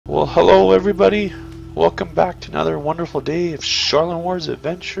Hello everybody. Welcome back to another wonderful day of Sharlen Wars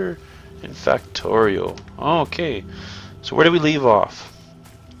adventure in Factorio. Okay, so where do we leave off?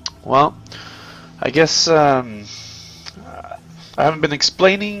 Well, I guess I haven't been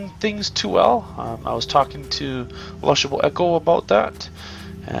explaining things too well. I was talking to Lushable Echo about that,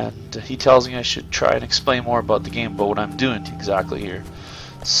 and he tells me I should try and explain more about the game, about what I'm doing exactly here.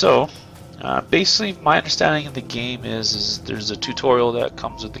 So, basically, my understanding of the game is there's a tutorial that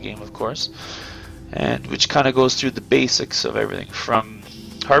comes with the game, of course, and which kind of goes through the basics of everything from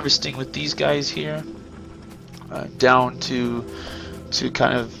harvesting with these guys here, down to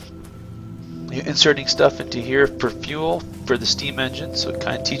kind of inserting stuff into here for fuel for the steam engine. So it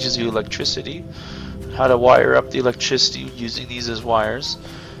kind of teaches you electricity, how to wire up the electricity using these as wires.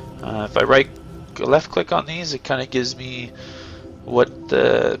 If I left click on these, it kind of gives me what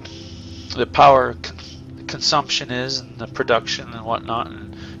the power consumption is and the production and whatnot,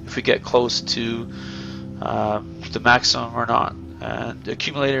 and if we get close to the maximum or not. And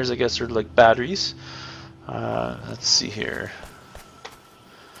accumulators, I guess, are like batteries. Let's see here.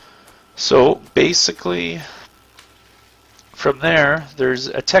 So basically, from there, there's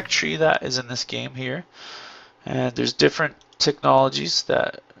a tech tree that is in this game here, and there's different technologies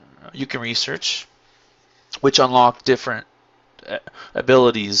that you can research, which unlock different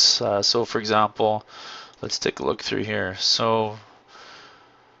abilities. So for example, let's take a look through here. So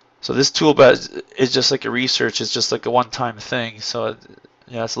this toolbar is just like a research, it's just like a one-time thing. So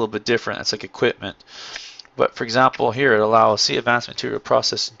yeah, it's a little bit different. It's like equipment. But for example, here it allows advanced material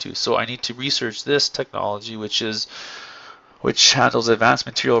processing too. So I need to research this technology, which handles advanced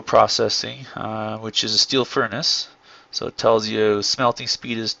material processing, which is a steel furnace. So it tells you smelting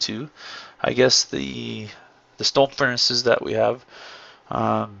speed is 2. I guess the stone furnaces that we have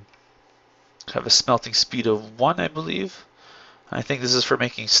a smelting speed of 1, I believe. I think this is for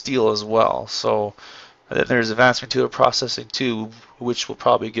making steel as well. So then there's advanced material processing too, which will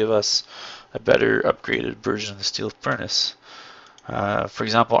probably give us a better upgraded version of the steel furnace. For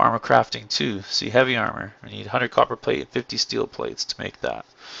example, armor crafting too. See, heavy armor. We need 100 copper plate and 50 steel plates to make that.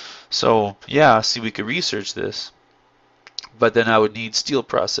 So yeah, see, we could research this, but then I would need steel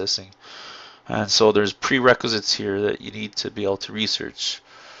processing. And so there's prerequisites here that you need to be able to research.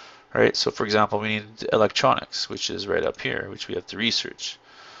 Right? So for example, we need electronics, which is right up here, which we have to research.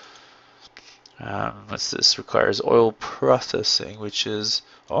 What's this? Requires oil processing, which is,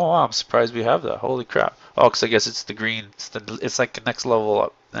 oh wow, I'm surprised we have that. Holy crap. Oh, because I guess it's the green. It's like the next level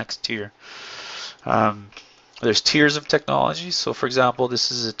up, next tier. There's tiers of technology. So for example,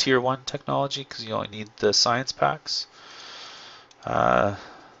 this is a tier 1 technology because you only need the science packs.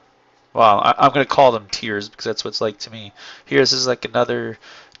 Well, I'm going to call them tiers because that's what it's like to me. Here, this is like another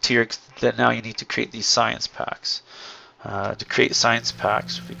tier that now you need to create these science packs. To create science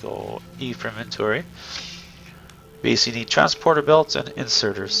packs, if we go E for inventory, basically you need transporter belts and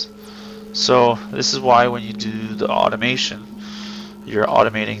inserters. So this is why when you do the automation, you're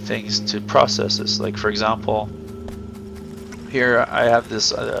automating things to process this. Like for example, here I have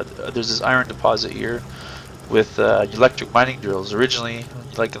this, there's this iron deposit here with electric mining drills. Originally,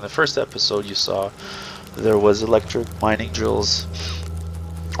 like in the first episode you saw, there was electric mining drills,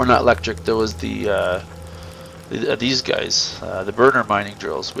 or not electric, there was these guys, the burner mining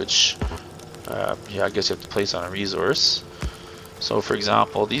drills, which yeah, I guess you have to place on a resource. So for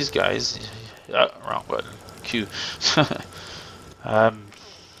example, these guys, wrong button, Q.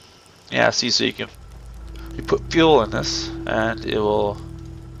 Yeah, see, so you put fuel in this, and it will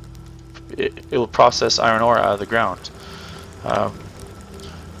process iron ore out of the ground.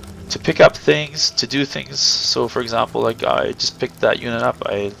 To pick up things, to do things. So for example, like I just picked that unit up.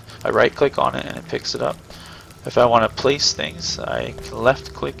 I right click on it and it picks it up. If I want to place things, I can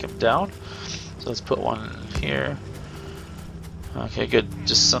left click them down. So let's put one here. Okay, good.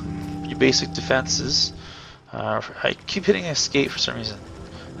 Just some basic defenses. I keep hitting escape for some reason.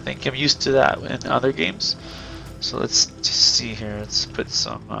 I think I'm used to that in other games. So let's just see here. Let's put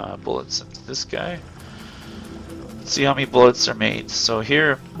some bullets into this guy. Let's see how many bullets are made. So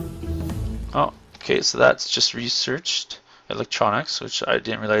here, oh, okay, so that's just researched electronics, which I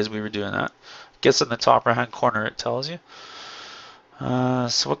didn't realize we were doing that. I guess in the top right hand corner it tells you.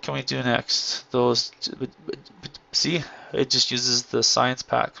 So what can we do next? See, it just uses the science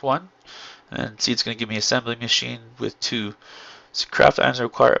pack 1, and see, it's going to give me assembly machine with 2. So craft items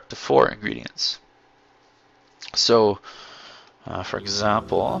require up to 4 ingredients. So for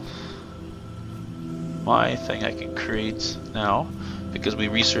example, my thing I can create now, because we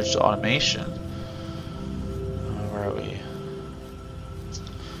researched automation. Where are we? I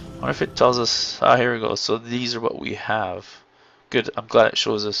wonder if it tells us. Ah, here we go. So these are what we have. Good. I'm glad it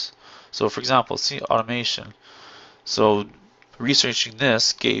shows us. So for example, see automation. So researching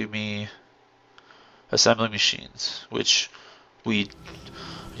this gave me assembly machines, which we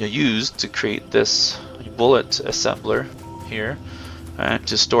used to create this bullet assembler here and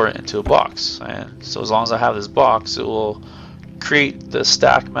to store it into a box. And so as long as I have this box, it will create the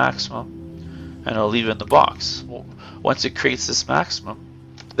stack maximum and it'll leave it in the box. Once it creates this maximum,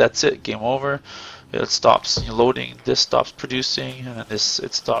 that's it, game over. It stops loading, this stops producing, and this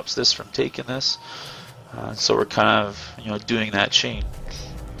it stops this from taking this. So we're kind of doing that chain.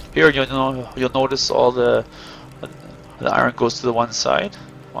 Here you'll notice all the iron goes to the one side.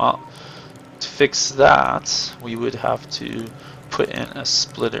 Well, to fix that, we would have to put in a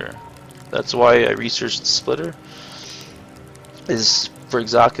splitter. That's why I researched the splitter, is for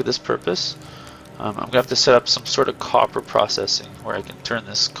exactly this purpose. I'm going to have to set up some sort of copper processing where I can turn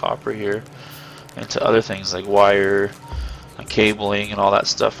this copper here into other things like wire and cabling and all that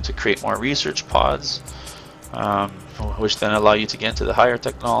stuff to create more research pods, which then allow you to get into the higher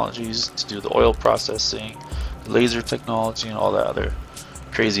technologies to do the oil processing, laser technology, and all that other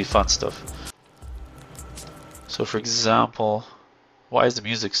crazy fun stuff. So for example, why is the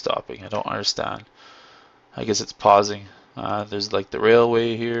music stopping? I don't understand. I guess it's pausing. There's like the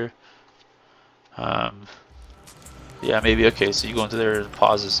railway here. Yeah, maybe. Okay, so you go into there and it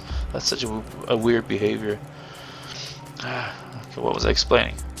pauses. That's such a weird behavior. Okay, what was I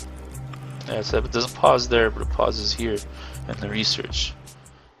explaining? Yeah, it said it doesn't pause there, but it pauses here in the research.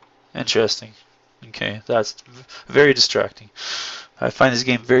 Interesting. Okay, that's very distracting. I find this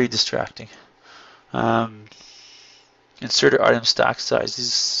game very distracting. Inserted item stack size.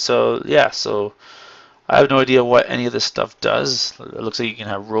 So yeah, so I have no idea what any of this stuff does. It looks like you can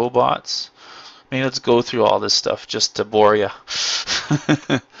have robots. Maybe let's go through all this stuff just to bore you.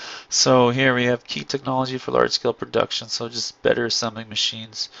 So here we have key technology for large-scale production. So just better assembling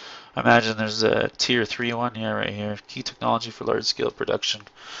machines. I imagine there's a tier 3 one. Yeah, right here. Key technology for large-scale production.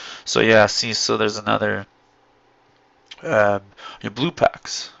 So yeah, see, so there's another your blue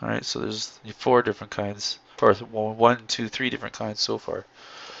packs. All right, so there's 4 different kinds, or 1, 2, 3 different kinds so far.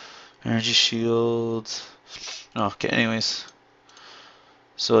 Energy shields. Okay, anyways.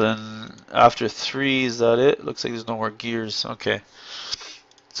 So then after 3, is that it? Looks like there's no more gears. Okay.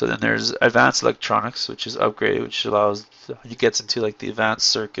 So then there's advanced electronics, which is upgraded, which allows you gets into like the advanced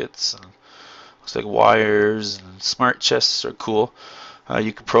circuits and looks like wires, and smart chests are cool.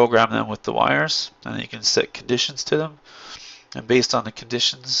 You can program them with the wires, and then you can set conditions to them, and based on the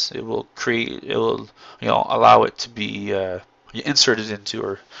conditions, it will allow it to be inserted into.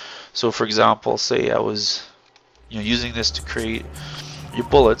 Or so, for example, say I was using this to create your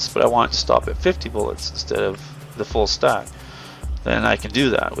bullets, but I want it to stop at 50 bullets instead of the full stack. Then I can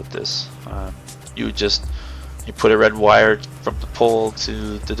do that with this. You put a red wire from the pole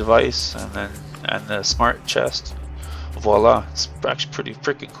to the device, and the smart chest. Voila! It's actually pretty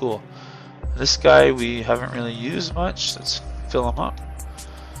freaking cool. This guy we haven't really used much. Let's fill him up.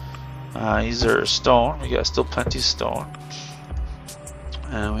 These are stone. We got still plenty of stone,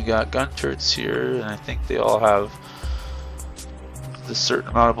 and we got gun turrets here, and I think they all have a certain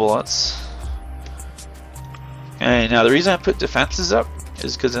amount of bullets. Okay, now the reason I put defenses up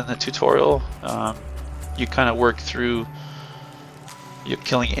is because in the tutorial you kind of work through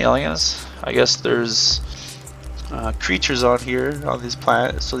killing aliens. I guess there's creatures on here on this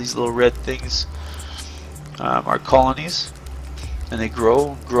planet, so these little red things are colonies, and they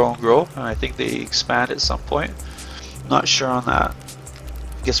grow and grow and grow, and I think they expand at some point. I'm not sure on that.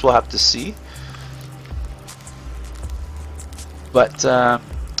 I guess we'll have to see. But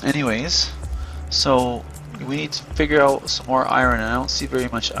anyways, so we need to figure out some more iron, and I don't see very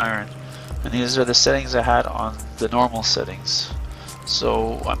much iron. And these are the settings I had on the normal settings.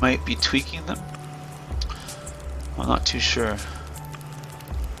 So I might be tweaking them. I'm not too sure.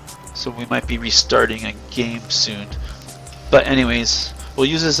 So we might be restarting a game soon. But anyways, we'll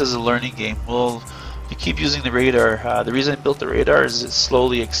use this as a learning game. You keep using the radar. The reason I built the radar is it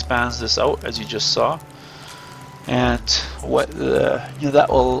slowly expands this out, as you just saw. And what that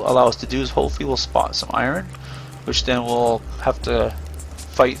will allow us to do is hopefully we'll spot some iron, which then we'll have to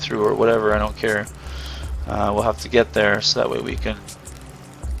fight through or whatever. I don't care. We'll have to get there so that way we can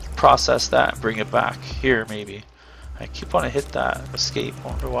process that and bring it back here. Maybe I keep wanting to hit that escape. I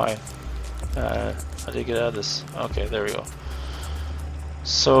wonder why. How did I get out of this? Okay, there we go.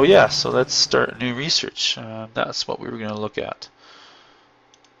 So yeah, so let's start new research. That's what we were going to look at.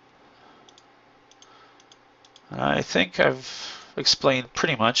 I think I've explained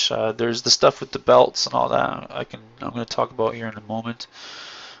pretty much. There's the stuff with the belts and all that. I'm going to talk about here in a moment.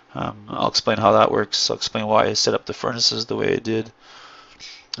 I'll explain how that works. I'll explain why I set up the furnaces the way I did.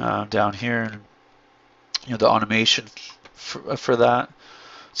 down here, and the automation for that,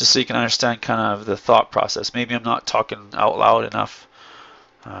 just so you can understand kind of the thought process. Maybe I'm not talking out loud enough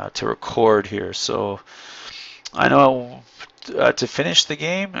to record here. So I know to finish the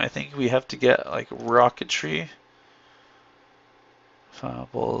game, I think we have to get like rocketry.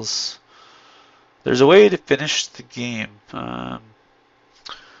 Fables. There's a way to finish the game.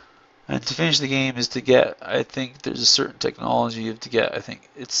 And to finish the game is to get, I think there's a certain technology you have to get. I think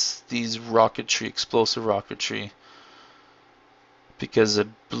it's these rocketry, explosive rocketry. Because I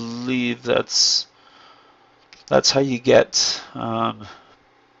believe that's how you get,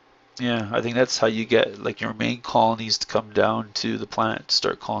 yeah, I think that's how you get like your main colonies to come down to the planet to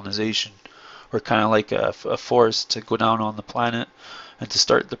start colonization. Or kind of like a force to go down on the planet and to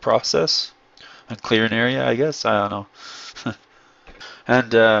start the process and clear an area, I guess. I don't know.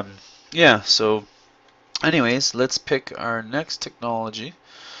 And yeah, so anyways, let's pick our next technology.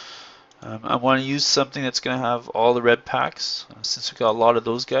 I want to use something that's going to have all the red packs, since we got a lot of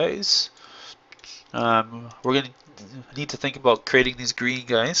those guys. We're going to need to think about creating these green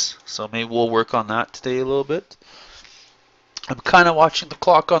guys, so maybe we'll work on that today a little bit. I'm kind of watching the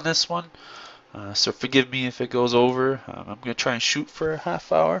clock on this one, so forgive me if it goes over. I'm going to try and shoot for a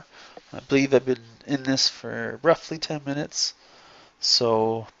half hour. I believe I've been in this for roughly 10 minutes.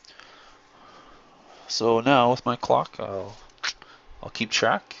 So now with my clock, I'll keep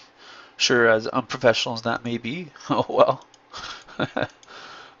track. Sure, as unprofessional as that may be. Oh well.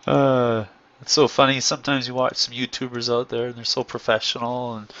 It's so funny. Sometimes you watch some YouTubers out there, and they're so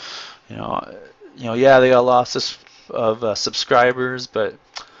professional, and yeah, they got lots of subscribers, but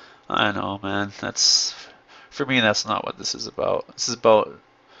I know, man. For me, that's not what this is about. This is about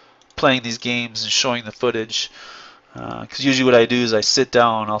playing these games and showing the footage. Because usually what I do is I'll sit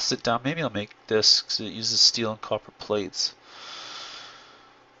down. Maybe I'll make this because it uses steel and copper plates.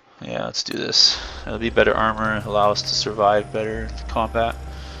 Yeah, let's do this. It'll be better armor, allow us to survive better in combat.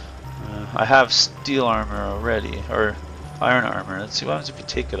 I have steel armor already, or iron armor. Let's see what happens if you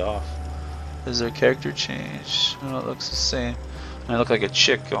take it off. Is there a character change? No, it looks the same. I look like a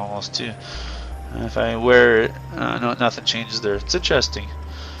chick almost too. If I wear it, no, nothing changes there. It's interesting.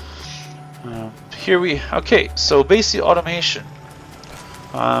 Okay, so basically automation.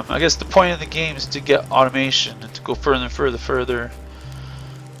 I guess the point of the game is to get automation and to go further and further.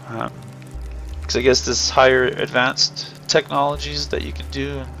 Because I guess this higher advanced technologies that you can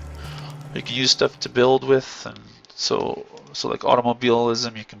do, and you can use stuff to build with, and so like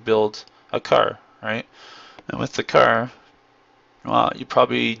automobilism, you can build a car, right? And with the car, well, you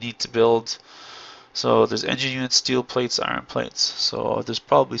probably need to build. So there's engine units, steel plates, iron plates. So there's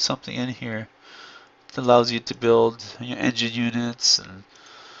probably something in here that allows you to build engine units, and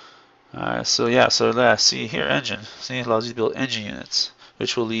see here, engine. See, it allows you to build engine units,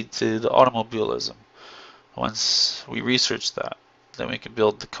 which will lead to the automobilism. Once we research that, then we can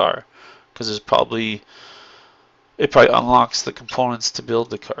build the car, because it probably unlocks the components to build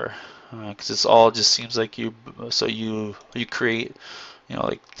the car, because it's all just seems like you create,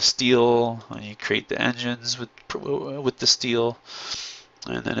 like the steel, and you create the engines with the steel,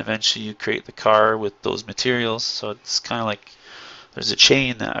 and then eventually you create the car with those materials. So it's kind of like there's a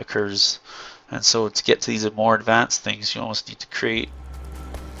chain that occurs, and so to get to these more advanced things, you almost need to create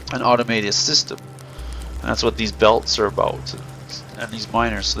an automated system, and that's what these belts are about, and these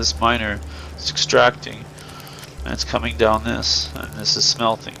miners. So this miner is extracting, and it's coming down this, and this is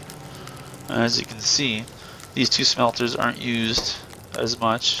smelting. And as you can see, these two smelters aren't used as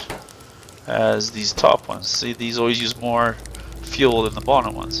much as these top ones. See, these always use more fuel than the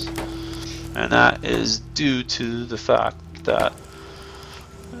bottom ones, and that is due to the fact that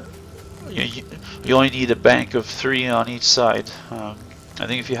you only need a bank of 3 on each side. I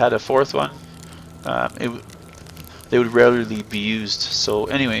think if you had a fourth one, they would rarely be used. So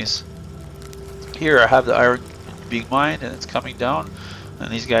anyways, here I have the iron being mined, and it's coming down,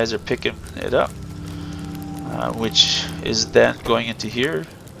 and these guys are picking it up, which is then going into here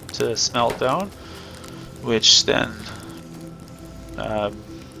to smelt down, which then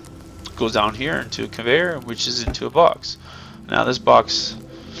goes down here into a conveyor, which is into a box. Now this box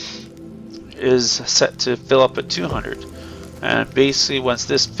is set to fill up at 200, and basically once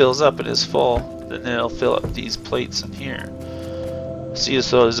this fills up and is full, then it'll fill up these plates in here. See,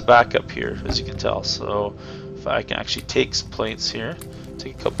 so there's a backup here, as you can tell. So if I can actually take some plates here,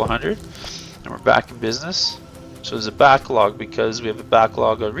 take a couple hundred, and we're back in business. So there's a backlog because we have a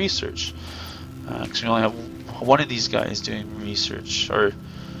backlog of research, because we only have one of these guys doing research, or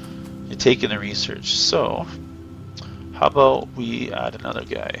taking the research. So how about we add another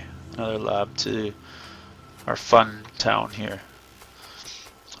guy, another lab to our fun town here.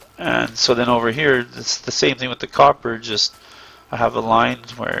 And so then over here, it's the same thing with the copper, just I have a line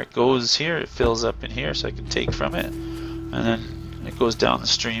where it goes here, it fills up in here so I can take from it, and then it goes down the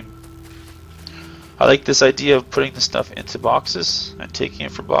stream. I like this idea of putting the stuff into boxes and taking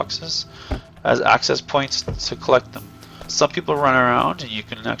it from boxes as access points to collect them. Some people run around, and you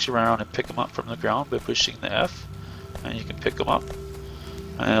can actually run around and pick them up from the ground by pushing the F, and you can pick them up,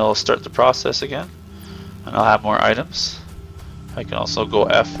 and it'll start the process again, and I'll have more items. I can also go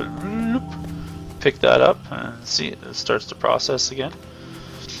F and pick that up and see it starts the process again.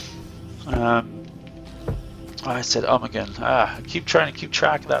 I said again. I keep trying to keep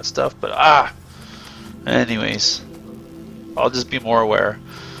track of that stuff, but anyways, I'll just be more aware.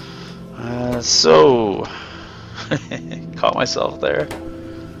 So caught myself there.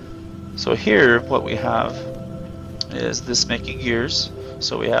 So here what we have is this making gears.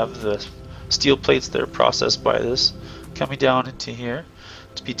 So we have the steel plates that are processed by this coming down into here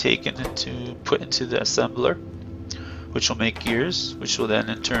to be taken into put into the assembler, which will make gears, which will then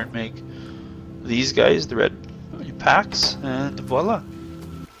in turn make these guys, the red packs, and voila.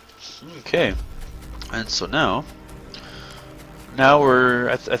 Okay, and so now we're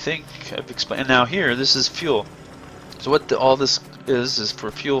I think I've explained. Now here, this is fuel. So what all this is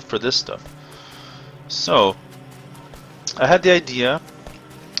for fuel for this stuff. So I had the idea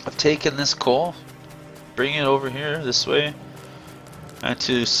of taking this coal, bring it over here this way, and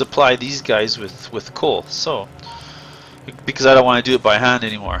to supply these guys with coal. So because I don't want to do it by hand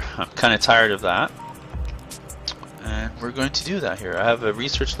anymore, I'm kind of tired of that, and we're going to do that here. I have a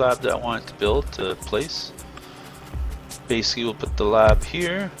research lab that I wanted to build to place. Basically we'll put the lab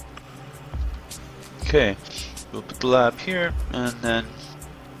here. Okay, we'll put the lab here, and then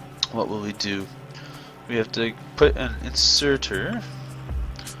what will we do? We have to put an inserter.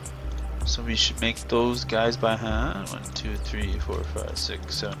 So we should make those guys by hand. 1, 2, 3, 4, 5,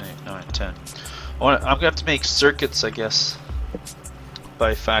 6, 7, 8, 9, 10. I'm gonna have to make circuits, I guess,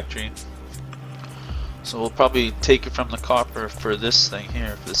 by factory. So we'll probably take it from the copper for this thing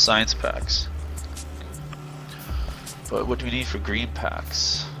here, for the science packs. But what do we need for green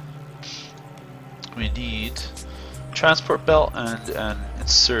packs? We need transport belt and an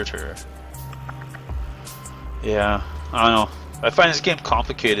inserter. Yeah, I don't know. I find this game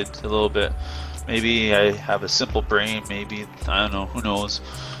complicated a little bit. Maybe I have a simple brain, maybe, I don't know, who knows.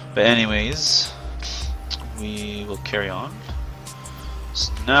 But anyways, we will carry on.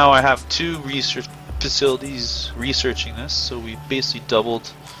 So now I have 2 research facilities researching this, so we basically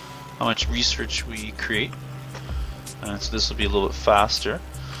doubled how much research we create. And so this will be a little bit faster,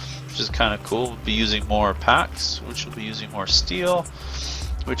 which is kind of cool. We'll be using more packs, which will be using more steel,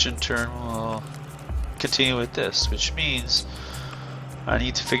 which in turn will continue with this, which means I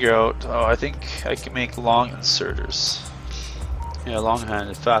need to figure out, I think I can make long inserters. Yeah,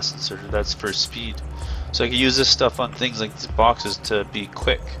 long-handed fast inserter, that's for speed. So I can use this stuff on things like these boxes to be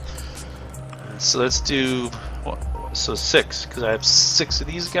quick. So let's do, so 6, because I have 6 of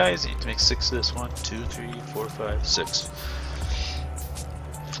these guys. I need to make 6 of this. 1, 2, 3, 4, 5, 6.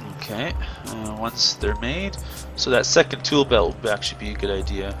 Okay, once they're made, so that second tool belt would actually be a good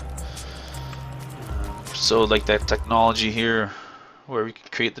idea. So like that technology here, where we can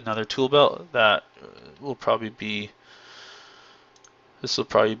create another tool belt, that will probably be, this will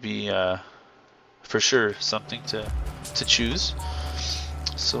probably be for sure something to choose.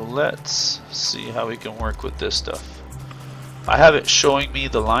 So let's see how we can work with this stuff. I have it showing me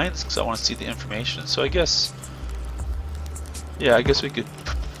the lines because I want to see the information. So I guess, yeah, I guess we could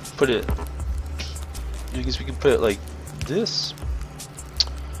put it, I guess we can put it like this.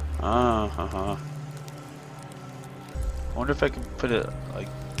 I wonder if I can put it like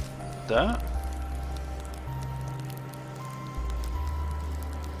that.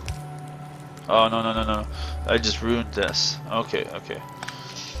 Oh, no. I just ruined this. Okay.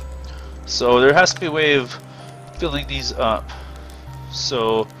 So there has to be a way of filling these up.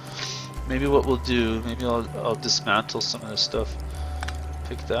 So maybe what we'll do, maybe I'll dismantle some of this stuff.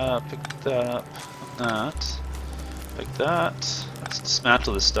 Pick that up, and that. Pick that. Let's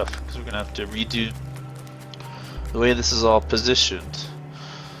dismantle this stuff because we're going to have to redo the way this is all positioned.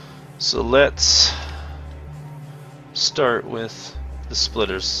 So let's start with the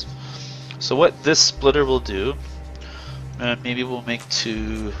splitters. So what this splitter will do, and maybe we'll make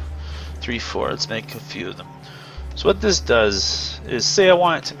 2, 3, 4. Let's make a few of them. So what this does is, say I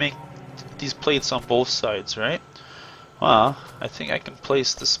want it to make these plates on both sides, right? Well, I think I can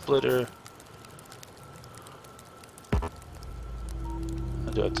place the splitter.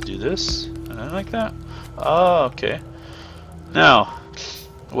 Do I have to do this and then like that? Oh, okay. Now,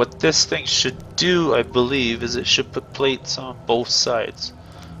 what this thing should do, I believe, is it should put plates on both sides.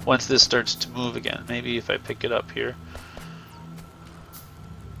 once this starts to move again. Maybe if I pick it up here.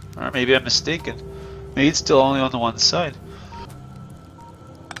 Or maybe I'm mistaken. Maybe it's still only on the one side.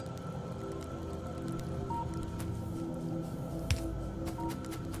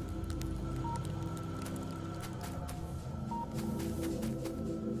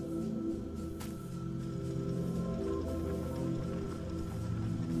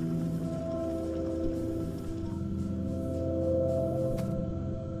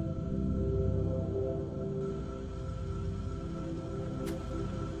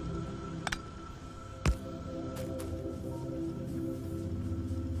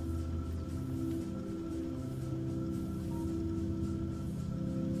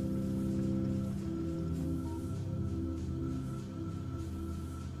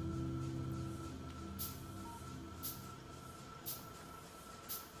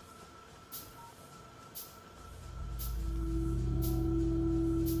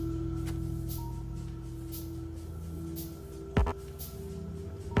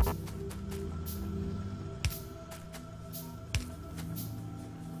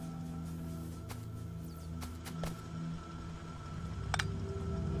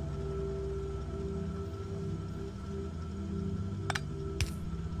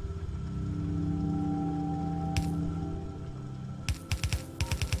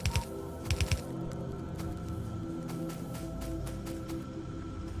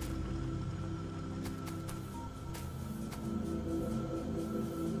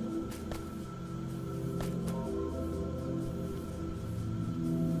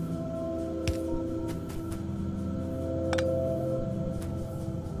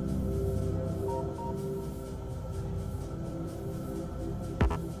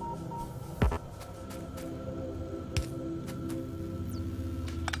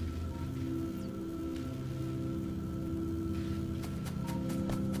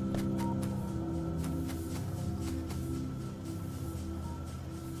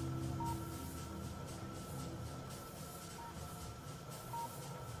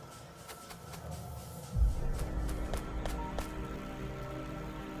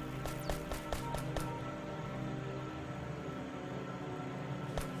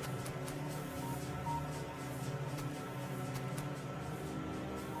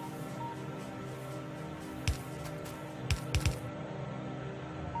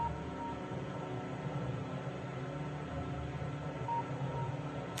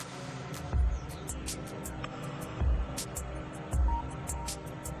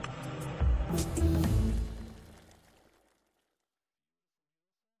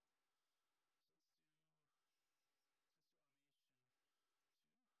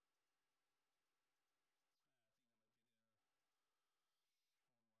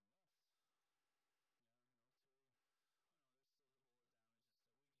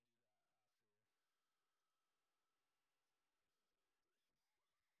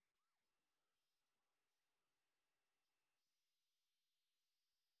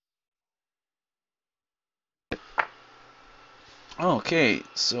 Okay,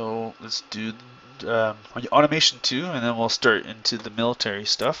 so let's do automation 2, and then we'll start into the military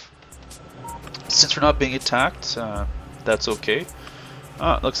stuff. Since we're not being attacked, that's okay.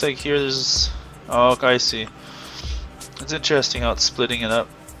 It looks like here there's... Oh, okay, I see. It's interesting how it's splitting it up.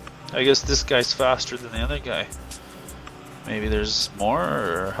 I guess this guy's faster than the other guy. Maybe there's more,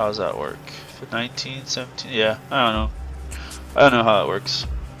 or how's that work? 19, 17, yeah, I don't know. I don't know how it works.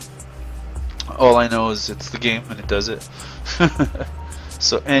 All I know is it's the game and it does it.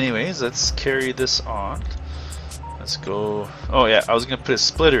 So anyways, let's carry this on. Let's go. Oh yeah, I was gonna put a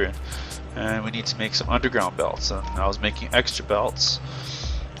splitter in, and we need to make some underground belts, and I was making extra belts.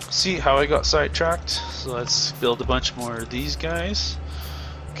 See how I got sidetracked? So let's build a bunch more of these guys.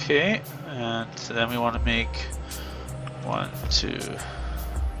 Okay, and then we want to make 1, 2,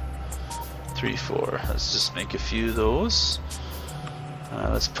 3, 4. Let's just make a few of those.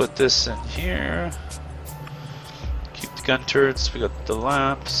 Let's put this in here. Keep the gun turrets. We got the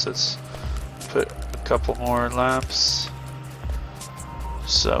lamps. Let's put a couple more lamps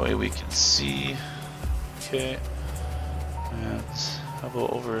so that way we can see. Okay. And how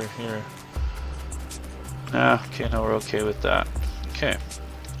about over here? Nah, okay, no, we're okay with that. Okay.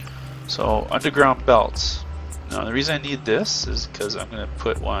 So, underground belts. Now, the reason I need this is because I'm going to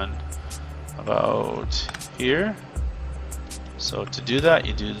put one about here. So, to do that,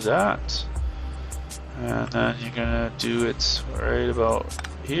 you do that. And then you're going to do it right about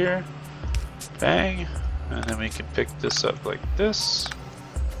here. Bang. And then we can pick this up like this.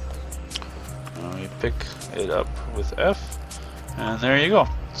 And we pick it up with F. And there you go.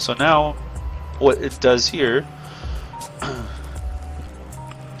 So now, what it does here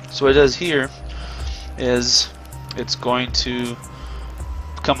So what it does here is it's going to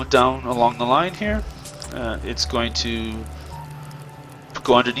come down along the line here. It's going to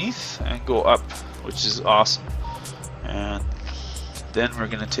go underneath and go up, which is awesome. And then we're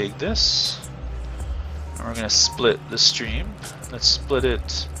going to take this and we're going to split the stream. Let's split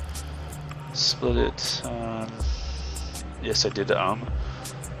it. Yes, I did. I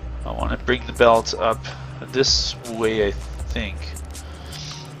want to bring the belt up this way, I think,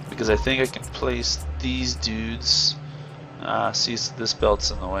 because I think I can place these dudes. See, this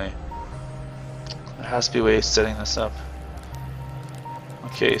belt's in the way. There has to be a way of setting this up.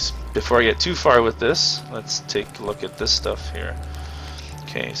 Okay, so before I get too far with this, let's take a look at this stuff here.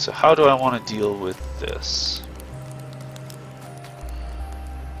 Okay, so how do I want to deal with this?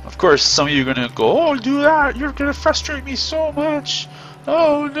 Of course, some of you are going to go, oh, do that, you're going to frustrate me so much.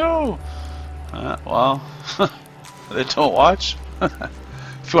 Oh, no. Well, then don't watch.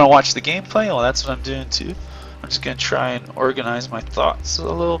 If you want to watch the gameplay, well, that's what I'm doing too. I'm just going to try and organize my thoughts a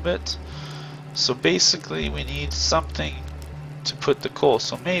little bit. So basically, we need something to put the coal.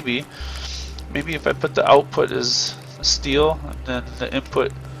 So maybe if I put the output as steel and then the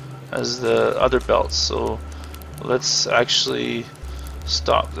input as the other belts. So let's actually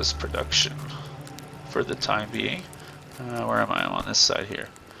stop this production for the time being. Where am I? I'm on this side here.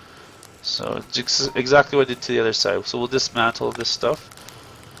 So it's exactly what I did to the other side. So we'll dismantle this stuff.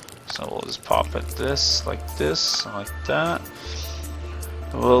 So we'll just pop it like this, and like that.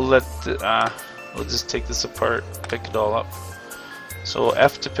 We'll we'll just take this apart, pick it all up. So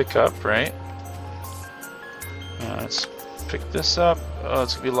F to pick up, right? Let's pick this up. Oh,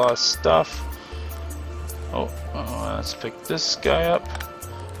 it's gonna be a lot of stuff. Let's pick this guy up.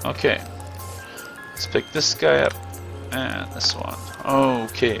 Okay. Let's pick this guy up and this one.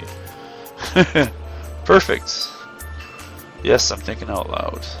 Okay. Perfect. Yes, I'm thinking out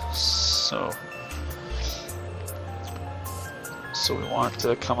loud. So we want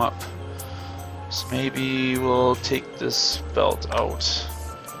to come up. So maybe we'll take this belt out.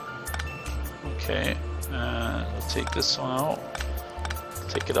 Okay, and we'll take this one out.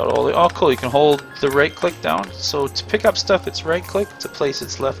 Take it out all the way. Oh, cool! You can hold the right click down. So to pick up stuff, it's right click. To place,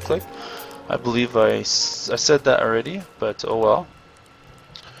 it's left click. I believe I said that already, but oh well.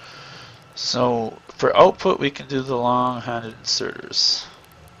 So for output, we can do the long-handed inserters.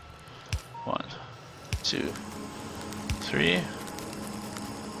 1, 2, 3,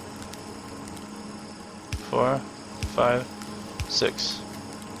 4, 5, 6.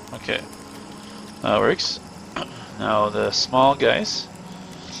 Okay, that works. Now the small guys.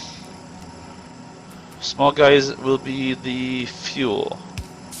 Small guys will be the fuel.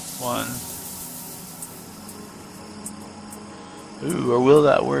 1. Ooh, or will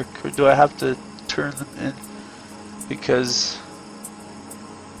that work? Or do I have to turn them in? Because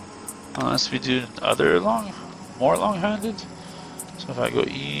unless we do other more long-handed. So if I go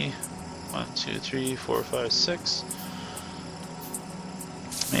E, 1, 2, 3, 4, 5, 6.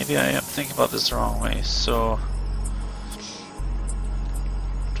 Maybe I am thinking about this the wrong way. So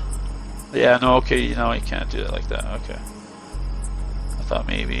yeah, no, okay, you know, you can't do it like that. Okay. I thought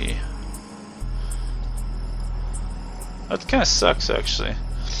maybe. That kind of sucks, actually.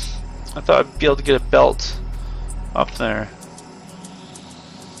 I thought I'd be able to get a belt up there.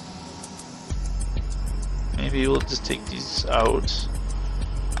 Maybe we'll just take these out.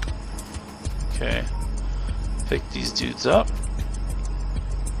 Okay. Pick these dudes up.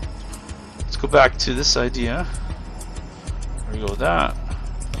 Let's go back to this idea. There we go, that.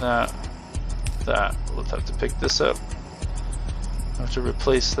 We'll have to pick this up. I have to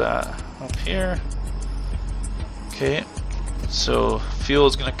replace that up here. Okay, so fuel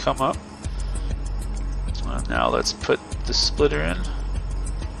is going to come up. Now let's put the splitter in.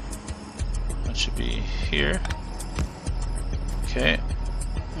 That should be here. Okay,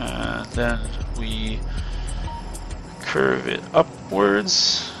 and then we curve it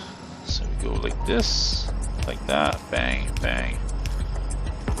upwards. So we go like this, like that, bang, bang.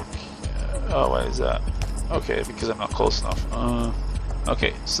 Oh, why is that? Okay, because I'm not close enough.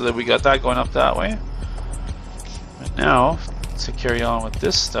 Okay, so then we got that going up that way. And now, to carry on with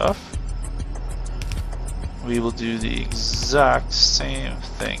this stuff, we will do the exact same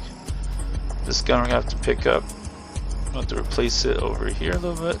thing. This gun we're going to have to pick up. I'm going to have to replace it over here a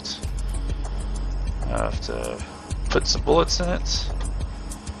little bit. I have to put some bullets in it.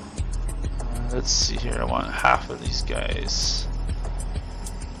 Let's see here, I want half of these guys.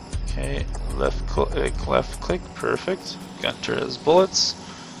 Okay, left click, perfect. Gunter has bullets.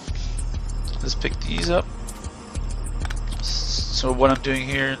 Let's pick these up. So what I'm doing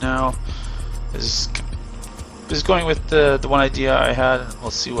here now is just going with the one idea I had, and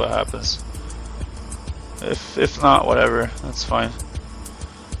we'll see what happens. If not, whatever, that's fine.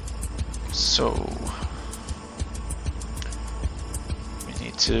 So we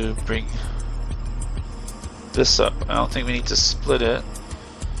need to bring this up. I don't think we need to split it,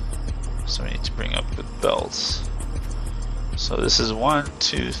 so we need to bring up the belts. So this is 1,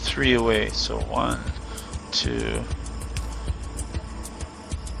 2, 3 away. So 1, 2,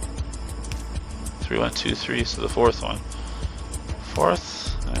 3, 1, 2, 3. So the fourth one.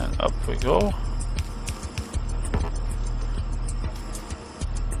 Fourth, and up we go.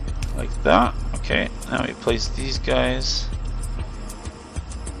 Like that. Okay, now we place these guys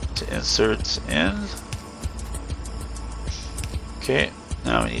to insert in. Okay,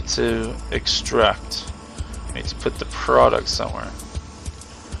 now we need to extract. We need to put the product somewhere.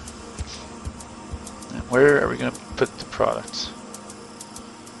 And where are we going to put the product?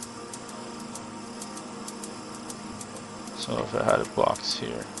 So if I had it blocked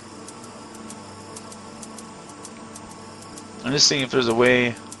here. I'm just thinking if there's a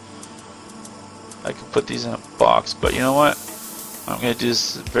way I can put these in a box, but you know what? I'm going to do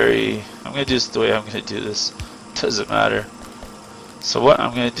this the way I'm going to do this. Doesn't matter. So what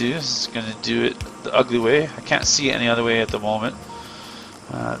I'm going to do is going to do it the ugly way. I can't see it any other way at the moment.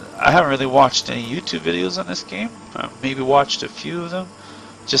 I haven't really watched any YouTube videos on this game. Maybe watched a few of them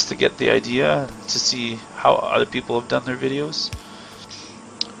just to get the idea, to see how other people have done their videos.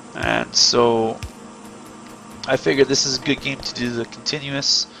 And so I figured this is a good game to do the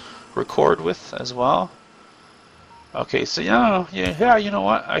continuous record with as well. Okay, so yeah, you know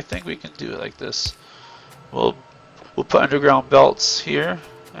what? I think we can do it like this. We'll put underground belts here,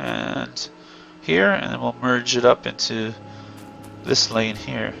 and then we'll merge it up into this lane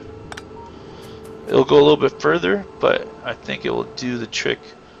here. It'll go a little bit further, but I think it will do the trick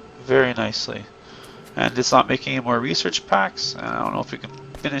very nicely. And it's not making any more research packs, and I don't know if we can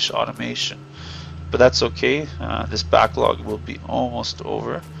finish automation, but that's okay. This backlog will be almost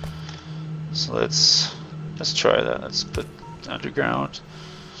over. So let's try that. Let's put underground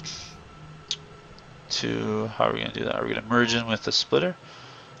to, how are we going to do that? Are we going to merge in with the splitter?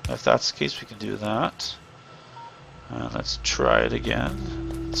 If that's the case, we can do that. Let's try it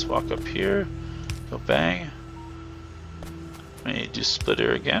again. Let's walk up here, go bang. Maybe do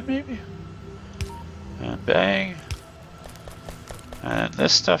splitter again, maybe. And bang. And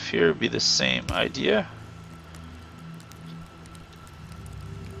this stuff here would be the same idea.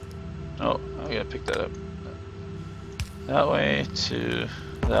 Oh, I gotta pick that up. That way to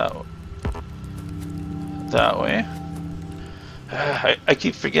that way. I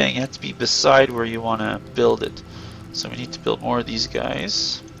keep forgetting you have to be beside where you want to build it. So we need to build more of these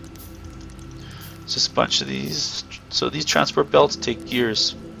guys. Just a bunch of these. So these transport belts take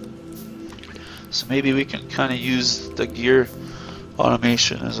gears. So maybe we can kind of use the gear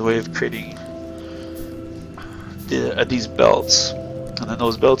automation as a way of creating these belts. And then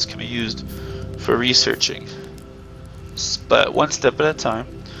those belts can be used for researching. But one step at a time.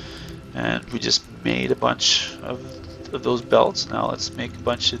 And we just made a bunch of those belts. Now let's make a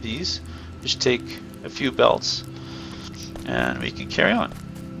bunch of these, which take a few belts, and we can carry on.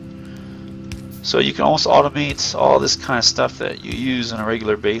 So you can almost automate all this kind of stuff that you use on a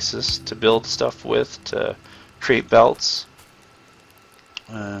regular basis to build stuff with, to create belts.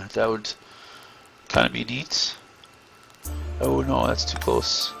 That would kind of be neat. Oh no, that's too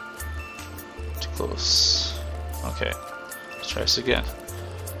close. Too close. Okay, let's try this again.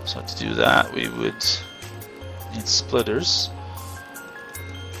 So to do that, we would need splitters.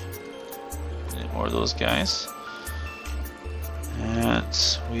 Need more of those guys. And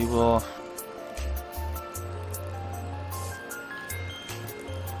we will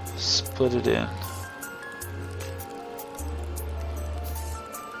split it in.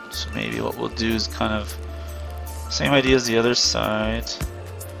 So maybe what we'll do is kind of same idea as the other side.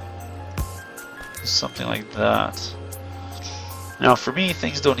 Something like that. Now for me,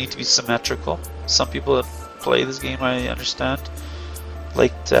 things don't need to be symmetrical. Some people that play this game, I understand,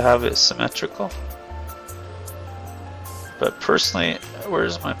 like to have it symmetrical. But personally,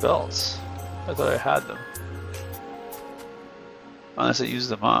 where's my belts? I thought I had them. Unless I used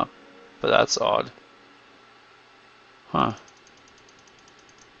them up. But that's odd. Huh.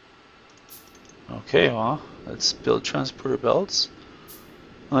 Okay, well, let's build transporter belts.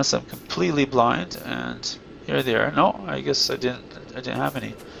 Unless I'm completely blind, and here they are. No, I guess I didn't have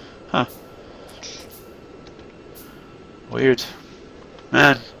any. Huh. Weird.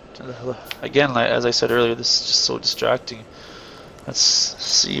 Man, again, like, as I said earlier, this is just so distracting. Let's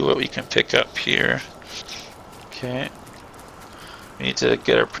see what we can pick up here. Okay. We need to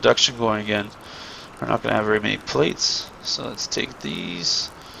get our production going again. We're not going to have very many plates, so let's take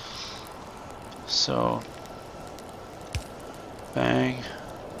these. So, bang,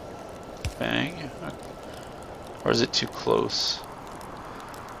 bang. Or is it too close?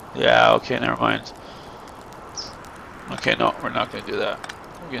 Yeah, okay, never mind. Okay, no, we're not going to do that.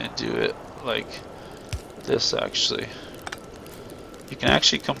 We're going to do it like this, actually. You can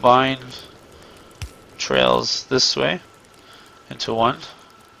actually combine trails this way into one.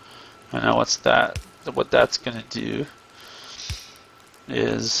 And now what's that? What that's going to do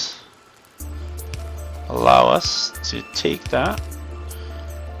is allow us to take that,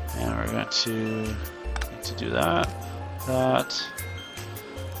 and we're going to need to do that,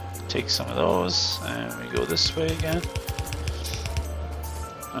 take some of those, and we go this way again.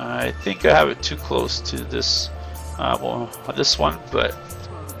 I think I have it too close to this, this one, but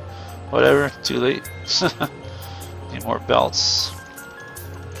whatever, too late. Need more belts.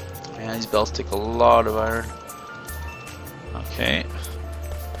 Man, these belts take a lot of iron. Okay.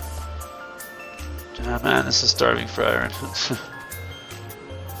 Ah, man, this is starving for iron.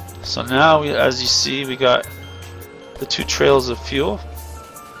 So now, as you see, we got the two trails of fuel.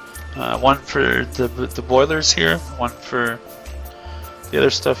 One for the boilers here, one for the other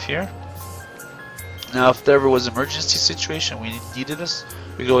stuff here. Now, if there ever was an emergency situation, we needed this,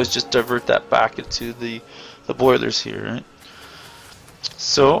 we could always just divert that back into the boilers here, right?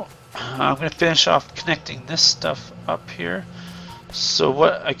 So, I'm going to finish off connecting this stuff up here. So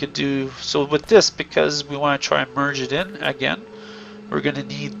what I could do, so with this, because we want to try and merge it in again, we're going to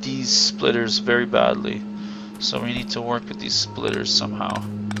need these splitters very badly. So we need to work with these splitters somehow.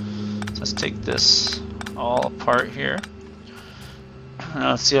 So let's take this all apart here.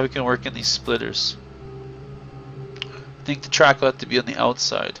 Now let's see how we can work in these splitters. I think the track will have to be on the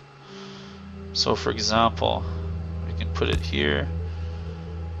outside. So for example, we can put it here.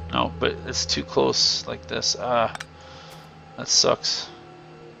 No, but it's too close like this. Ah, that sucks.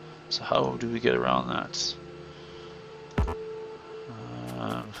 So how do we get around that?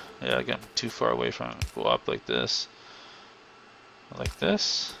 Yeah, again, too far away from it. Go up like this. Like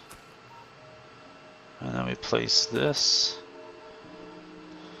this. And then we place this.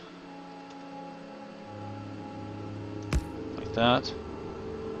 Like that.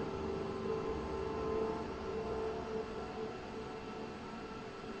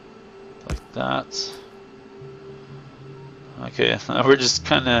 That. Okay, now we're just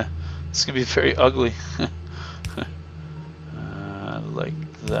kind of, it's gonna be very ugly. Like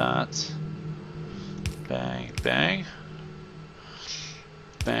that. Bang, bang,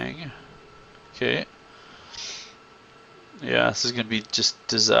 bang. Okay. Yeah, this is gonna be just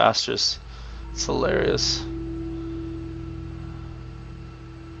disastrous. It's hilarious.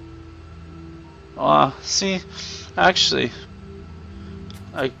 See, actually,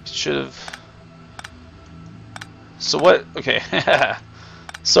 I should have. So what? Okay,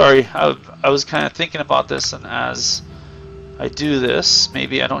 sorry. I was kind of thinking about this, and as I do this,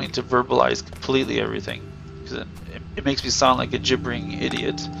 maybe I don't need to verbalize completely everything, because it makes me sound like a gibbering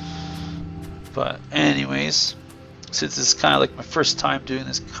idiot. But anyways, since it's kind of like my first time doing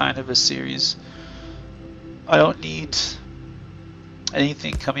this kind of a series, I don't need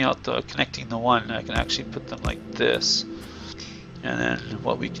anything coming out connecting the one. I can actually put them like this, and then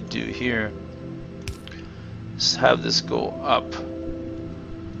what we can do here is have this go up.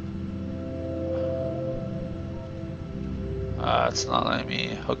 It's not letting me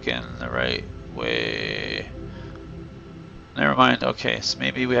hook in the right way. Never mind. Okay, so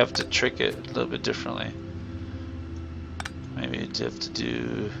maybe we have to trick it a little bit differently. Maybe you have to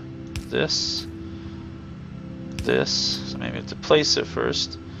do this, so maybe we have to place it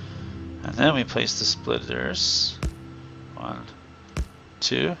first, and then we place the splitters. 1,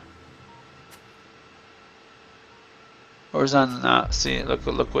 2. Or is that not? See, look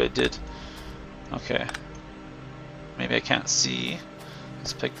what it did. Okay. Maybe I can't see.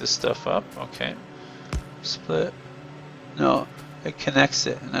 Let's pick this stuff up. Okay. Split. No, it connects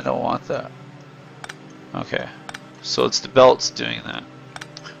it, and I don't want that. Okay. So it's the belts doing that.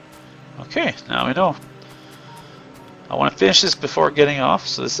 Okay, now we know. I want to finish this before getting off,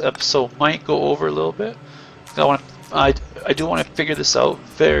 so this episode might go over a little bit. I do want to figure this out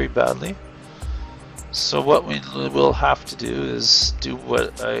very badly. So what we will have to do is do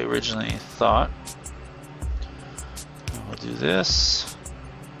what I originally thought. We'll do this.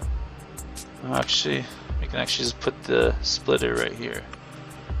 Actually, we can actually just put the splitter right here,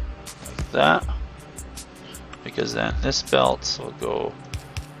 like that, because then this belt will go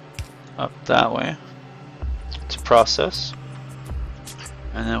up that way to process,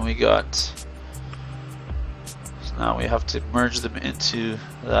 and then we got, so now we have to merge them into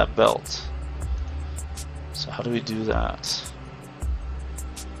that belt. So how do we do that?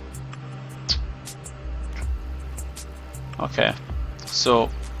 Okay,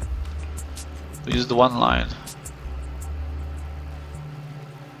 so we use the one line.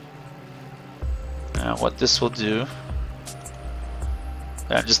 And what this will do,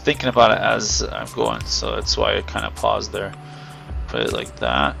 I'm just thinking about it as I'm going, so that's why I kind of paused there. Put it like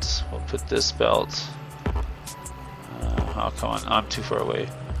that. We'll put this belt. Oh, come on, I'm too far away.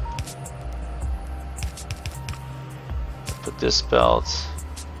 Put this belt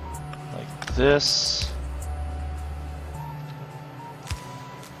like this.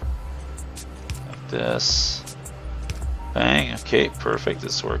 Like this. Bang, okay, perfect,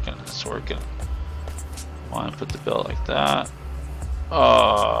 it's working, it's working. Want to put the belt like that.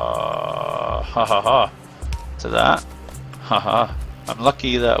 Ha ha ha. To that. Ha ha. I'm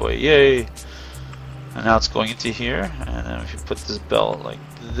lucky that way, yay. And now it's going into here, and then if you put this belt like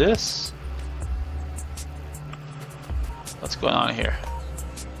this. What's going on here?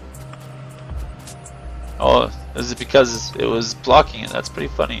 Oh, this is because it was blocking it, that's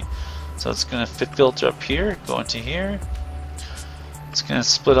pretty funny. So it's going to fit filter up here, go into here. It's going to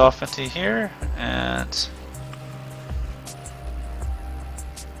split off into here, and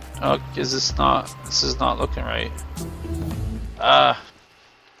oh, is this not? This is not looking right. I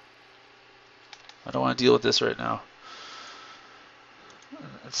don't want to deal with this right now.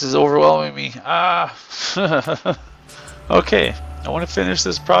 This is overwhelming me. Okay, I want to finish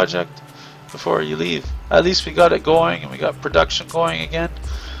this project before you leave. At least we got it going and we got production going again.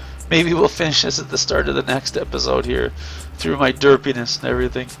 Maybe we'll finish this at the start of the next episode here through my derpiness and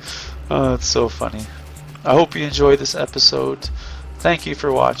everything. Oh, it's so funny. I hope you enjoyed this episode. Thank you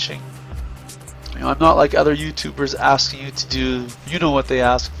for watching. You know, I'm not like other YouTubers asking you to do, you know what they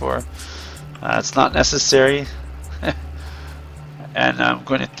ask for. It's not necessary. And I'm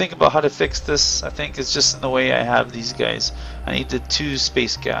going to think about how to fix this. I think it's just in the way I have these guys. I need the 2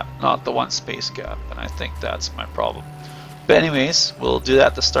 space gap, not the 1 space gap, and I think that's my problem. But anyways, we'll do that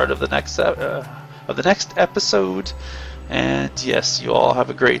at the start of the next episode. And yes, you all have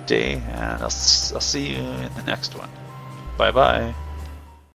a great day, and I'll see you in the next one. Bye bye.